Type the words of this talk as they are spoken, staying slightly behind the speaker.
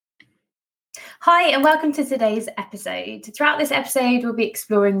Hi, and welcome to today's episode. Throughout this episode, we'll be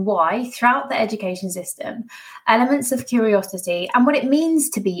exploring why, throughout the education system, elements of curiosity and what it means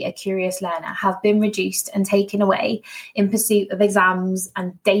to be a curious learner have been reduced and taken away in pursuit of exams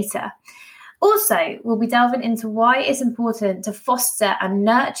and data. Also, we'll be delving into why it's important to foster and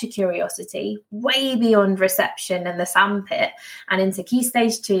nurture curiosity way beyond reception and the sandpit and into Key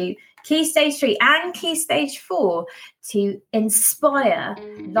Stage 2, Key Stage 3 and Key Stage 4 to inspire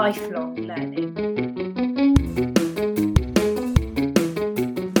lifelong learning.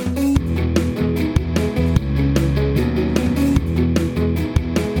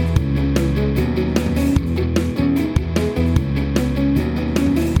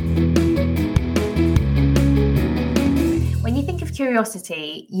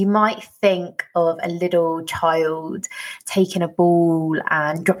 Curiosity, you might think of a little child taking a ball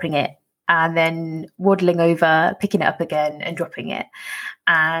and dropping it and then waddling over, picking it up again and dropping it.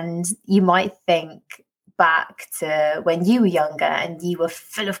 And you might think back to when you were younger and you were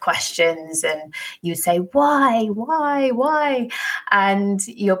full of questions and you'd say, why? And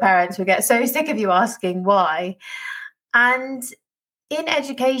your parents would get so sick of you asking why. And in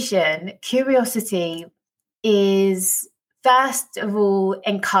education, curiosity is first of all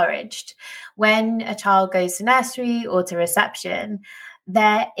encouraged. When a child goes to nursery or to reception,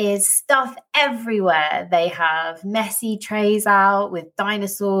 there is stuff everywhere. They have messy trays out with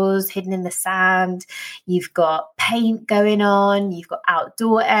dinosaurs hidden in the sand. You've got paint going on. You've got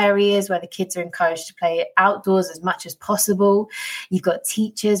outdoor areas where the kids are encouraged to play outdoors as much as possible. You've got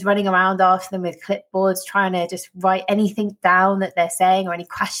teachers running around after them with clipboards, trying to just write anything down that they're saying or any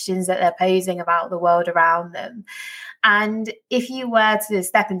questions that they're posing about the world around them. And if you were to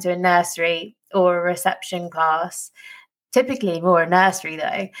step into a nursery or a reception class, typically more a nursery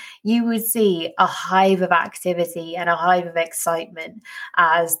though, you would see a hive of activity and a hive of excitement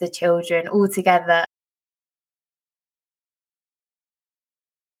as the children all together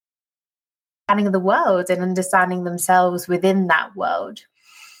understanding the world and understanding themselves within that world.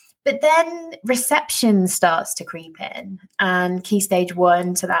 But then reception starts to creep in, and Key Stage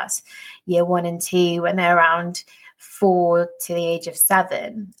 1, so that's year 1 and 2, when they're around 4 to the age of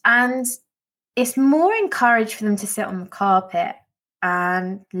 7. And it's more encouraged for them to sit on the carpet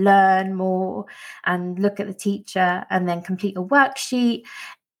and learn more and look at the teacher and then complete a worksheet.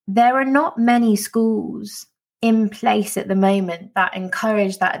 There are not many schools in place at the moment that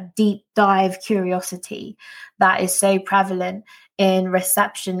encourage that deep dive curiosity that is so prevalent in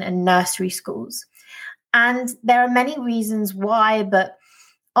reception and nursery schools. And there are many reasons why, but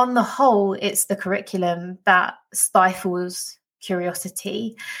on the whole, it's the curriculum that stifles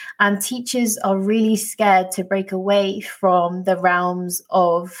curiosity, and teachers are really scared to break away from the realms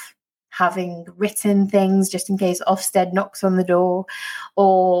of having written things just in case Ofsted knocks on the door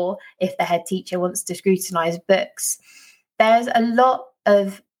or if the head teacher wants to scrutinize books. There's a lot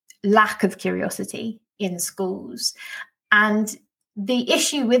of lack of curiosity in schools, and the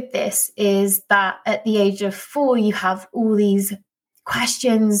issue with this is that at the age of 4 you have all these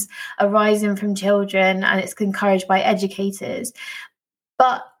questions arising from children, and it's encouraged by educators.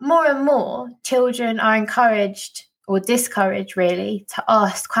 But more and more children are encouraged or discouraged really to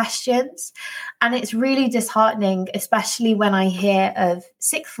ask questions. And it's really disheartening, especially when I hear of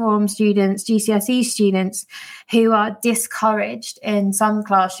sixth form students, GCSE students who are discouraged in some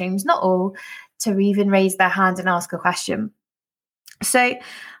classrooms, not all, to even raise their hand and ask a question. So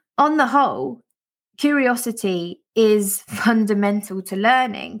on the whole, curiosity is fundamental to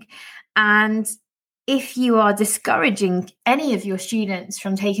learning. And if you are discouraging any of your students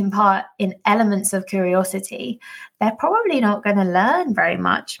from taking part in elements of curiosity, they're probably not going to learn very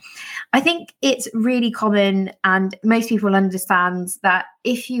much. I think it's really common, and most people understand that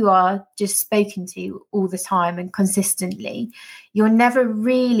if you are just spoken to all the time and consistently, you're never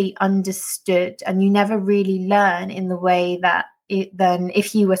really understood and you never really learn in the way that than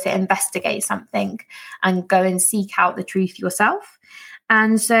if you were to investigate something and go and seek out the truth yourself.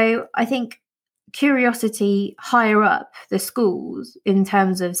 And so I think curiosity higher up the schools, in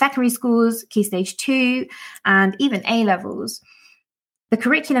terms of secondary schools, Key Stage 2, and even A-levels, the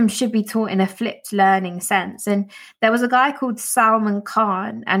curriculum should be taught in a flipped learning sense. And there was a guy called Salman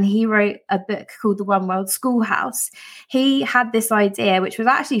Khan, and he wrote a book called The One World Schoolhouse. He had this idea, which was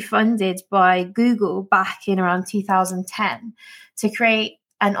actually funded by Google back in around 2010, to create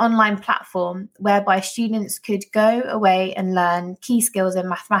an online platform whereby students could go away and learn key skills in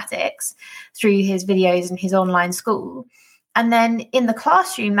mathematics through his videos and his online school. And then in the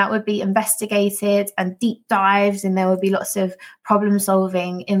classroom, that would be investigated and deep dives, and there would be lots of problem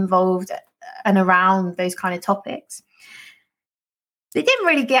solving involved and around those kind of topics. They didn't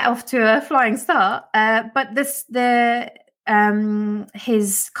really get off to a flying start, but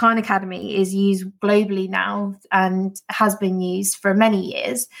his Khan Academy is used globally now and has been used for many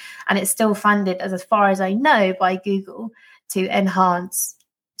years, and it's still funded, as far as I know, by Google to enhance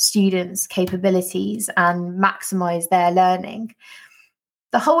students' capabilities and maximize their learning.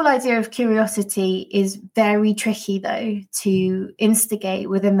 The whole idea of curiosity is very tricky, though, to instigate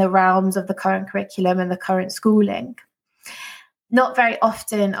within the realms of the current curriculum and the current schooling. Not very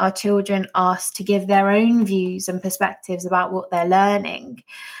often are children asked to give their own views and perspectives about what they're learning.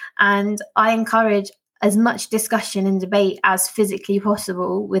 And I encourage as much discussion and debate as physically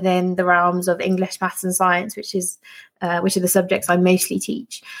possible within the realms of English, maths and science, which are the subjects I mostly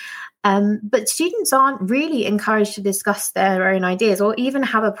teach. But students aren't really encouraged to discuss their own ideas or even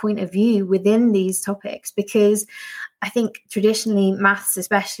have a point of view within these topics, because I think traditionally maths,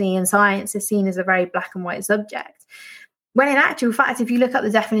 especially in science, is seen as a very black and white subject. When in actual fact, if you look at the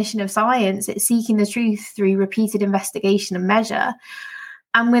definition of science, it's seeking the truth through repeated investigation and measure.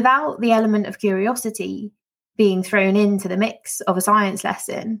 And without the element of curiosity being thrown into the mix of a science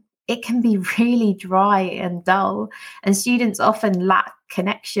lesson, it can be really dry and dull. And students often lack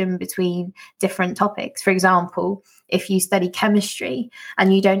connection between different topics. For example, if you study chemistry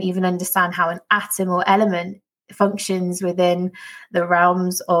and you don't even understand how an atom or element functions within the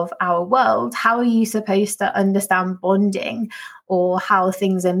realms of our world, how are you supposed to understand bonding or how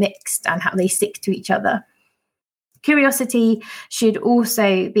things are mixed and how they stick to each other? Curiosity should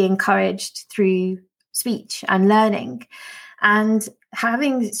also be encouraged through speech and learning, and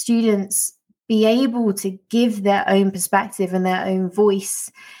having students be able to give their own perspective and their own voice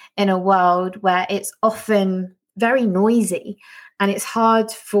in a world where it's often very noisy and it's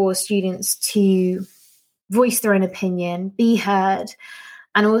hard for students to voice their own opinion, be heard,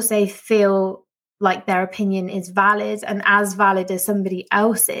 and also feel like their opinion is valid and as valid as somebody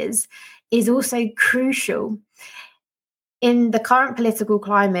else's is also crucial. In the current political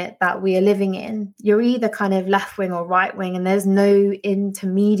climate that we are living in, you're either kind of left wing or right wing, and there's no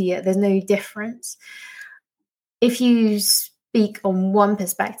intermediate, there's no difference. If you speak on one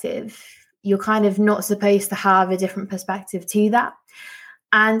perspective, you're kind of not supposed to have a different perspective to that.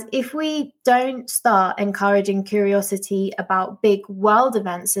 And if we don't start encouraging curiosity about big world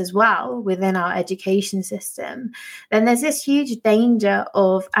events as well within our education system, then there's this huge danger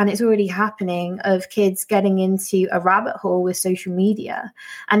of, and it's already happening, of kids getting into a rabbit hole with social media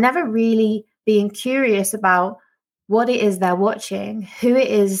and never really being curious about what it is they're watching, who it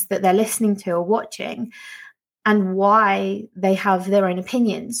is that they're listening to or watching, and why they have their own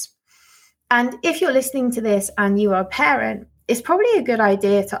opinions. And if you're listening to this and you are a parent, it's probably a good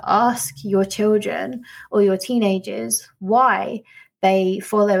idea to ask your children or your teenagers why they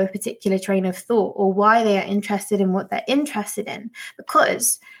follow a particular train of thought or why they are interested in what they're interested in,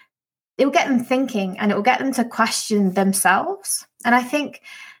 because it will get them thinking and it will get them to question themselves. And I think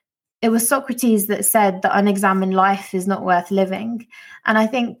it was Socrates that said that unexamined life is not worth living. And I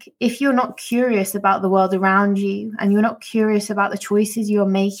think if you're not curious about the world around you and you're not curious about the choices you're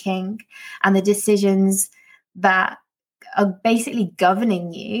making and the decisions that are basically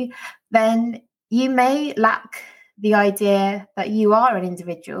governing you, then you may lack the idea that you are an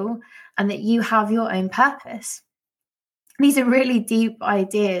individual and that you have your own purpose. These are really deep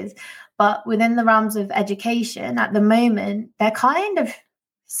ideas, but within the realms of education at the moment, they're kind of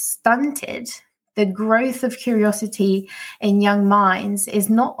stunted. The growth of curiosity in young minds is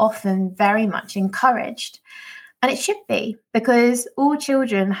not often very much encouraged. And it should be, because all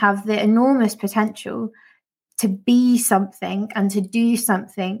children have the enormous potential to be something and to do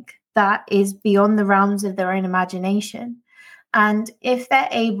something that is beyond the realms of their own imagination. And if they're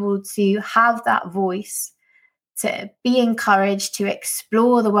able to have that voice, to be encouraged to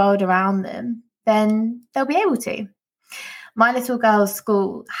explore the world around them, then they'll be able to. My little girl's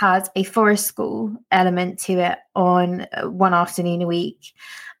school has a forest school element to it on one afternoon a week.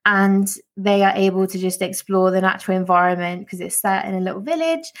 And they are able to just explore the natural environment because it's set in a little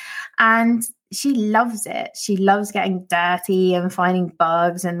village. And she loves it. She loves getting dirty and finding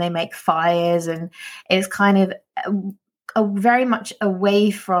bugs, and they make fires. And it's kind of a very much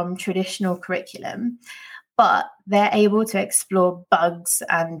away from traditional curriculum. But they're able to explore bugs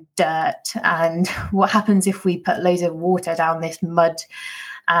and dirt and what happens if we put loads of water down this mud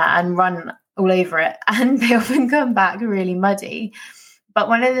and run all over it. And they often come back really muddy. But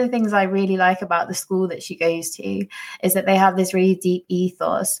one of the things I really like about the school that she goes to is that they have this really deep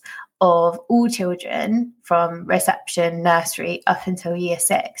ethos of all children from reception, nursery, up until year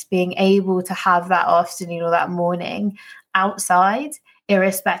 6, being able to have that afternoon or that morning outside,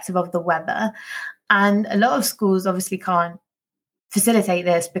 irrespective of the weather. And a lot of schools obviously can't facilitate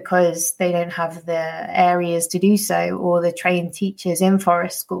this because they don't have the areas to do so or the trained teachers in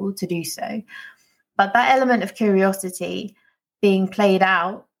forest school to do so. But that element of curiosity being played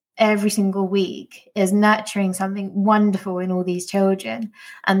out every single week is nurturing something wonderful in all these children,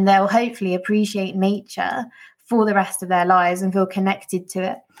 and they'll hopefully appreciate nature for the rest of their lives and feel connected to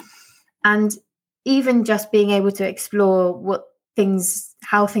it. And even just being able to explore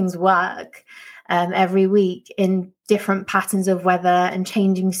how things work every week in different patterns of weather and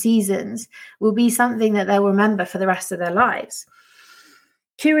changing seasons will be something that they'll remember for the rest of their lives.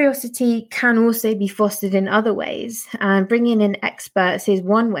 Curiosity can also be fostered in other ways, and bringing in experts is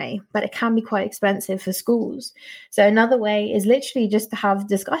one way, but it can be quite expensive for schools. So another way is literally just to have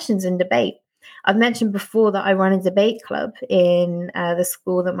discussions and debate. I've mentioned before that I run a debate club in the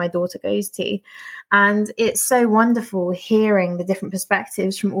school that my daughter goes to. And it's so wonderful hearing the different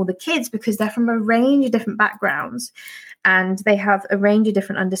perspectives from all the kids because they're from a range of different backgrounds and they have a range of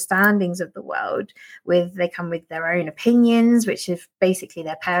different understandings of the world. They come with their own opinions, which is basically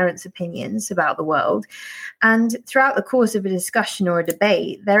their parents' opinions about the world. And throughout the course of a discussion or a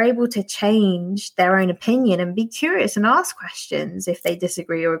debate, they're able to change their own opinion and be curious and ask questions if they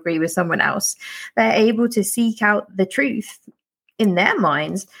disagree or agree with someone else. They're able to seek out the truth in their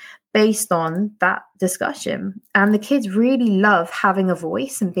minds based on that discussion. And the kids really love having a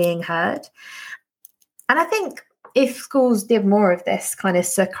voice and being heard. And I think if schools did more of this kind of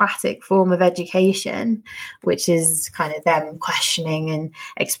Socratic form of education, which is kind of them questioning and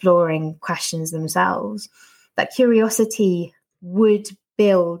exploring questions themselves, that curiosity would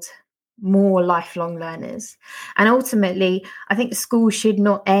build more lifelong learners. And ultimately, I think schools should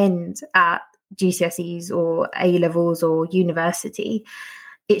not end at GCSEs or A levels or university.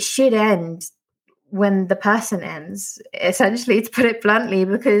 It should end when the person ends, essentially, to put it bluntly,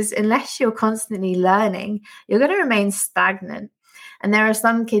 because unless you're constantly learning, you're going to remain stagnant. And there are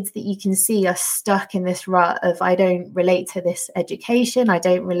some kids that you can see are stuck in this rut of, I don't relate to this education. I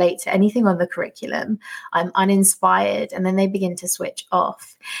don't relate to anything on the curriculum. I'm uninspired. And then they begin to switch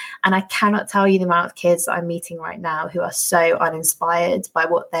off. And I cannot tell you the amount of kids that I'm meeting right now who are so uninspired by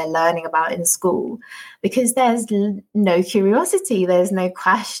what they're learning about in school because there's no curiosity. There's no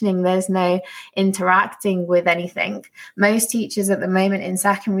questioning. There's no interacting with anything. Most teachers at the moment in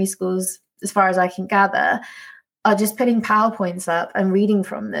secondary schools, as far as I can gather, are just putting PowerPoints up and reading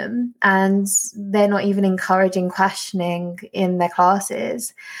from them. And they're not even encouraging questioning in their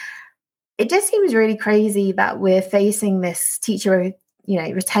classes. It just seems really crazy that we're facing this teacher,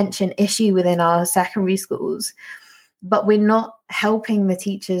 retention issue within our secondary schools, but we're not helping the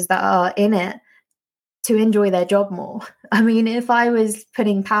teachers that are in it to enjoy their job more. I mean, if I was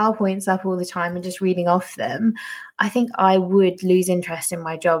putting PowerPoints up all the time and just reading off them, I think I would lose interest in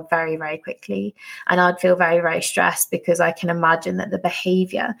my job very, very quickly. And I'd feel very, very stressed because I can imagine that the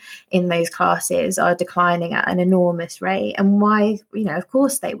behavior in those classes are declining at an enormous rate. And why, of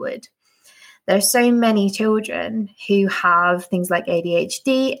course they would. There are so many children who have things like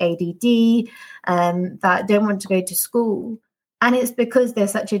ADHD, ADD, that don't want to go to school. And it's because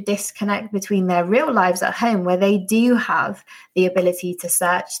there's such a disconnect between their real lives at home, where they do have the ability to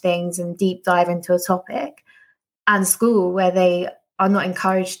search things and deep dive into a topic, and school, where they are not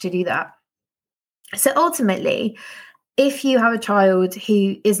encouraged to do that. So ultimately, if you have a child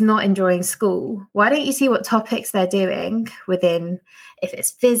who is not enjoying school, why don't you see what topics they're doing within, if it's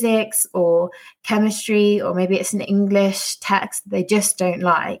physics or chemistry, or maybe it's an English text they just don't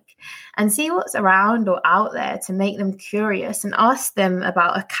like, and see what's around or out there to make them curious and ask them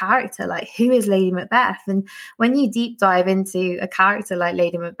about a character, like who is Lady Macbeth? And when you deep dive into a character like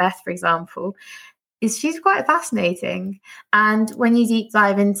Lady Macbeth, for example, she's quite fascinating. And when you deep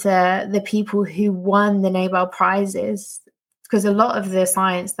dive into the people who won the Nobel Prizes, because a lot of the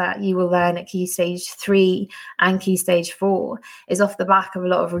science that you will learn at Key Stage 3 and Key Stage 4 is off the back of a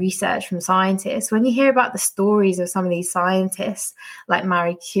lot of research from scientists. When you hear about the stories of some of these scientists, like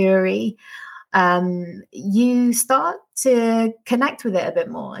Marie Curie, you start to connect with it a bit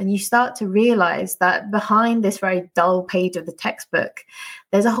more, and you start to realize that behind this very dull page of the textbook,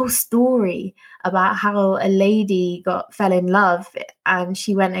 there's a whole story about how a lady fell in love, and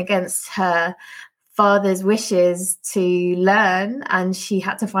she went against her father's wishes to learn, and she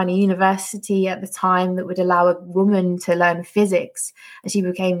had to find a university at the time that would allow a woman to learn physics, and she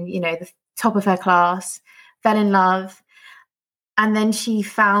became, the top of her class, fell in love. And then she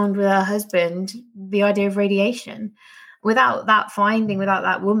found with her husband the idea of radiation. without that finding, without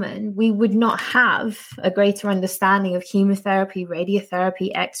that woman, we would not have a greater understanding of chemotherapy, radiotherapy,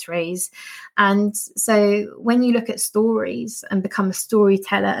 x-rays. And so when you look at stories and become a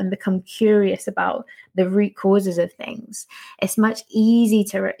storyteller and become curious about the root causes of things, it's much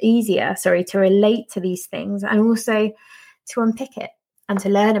easier to relate to these things and also to unpick it and to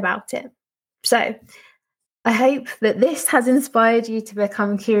learn about it. So I hope that this has inspired you to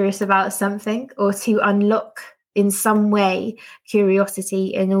become curious about something, or to unlock in some way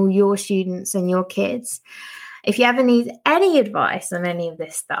curiosity in all your students and your kids. If you ever need any advice on any of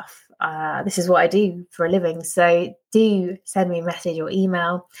this stuff, this is what I do for a living. So do send me a message or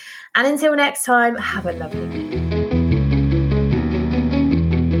email. And until next time, have a lovely week.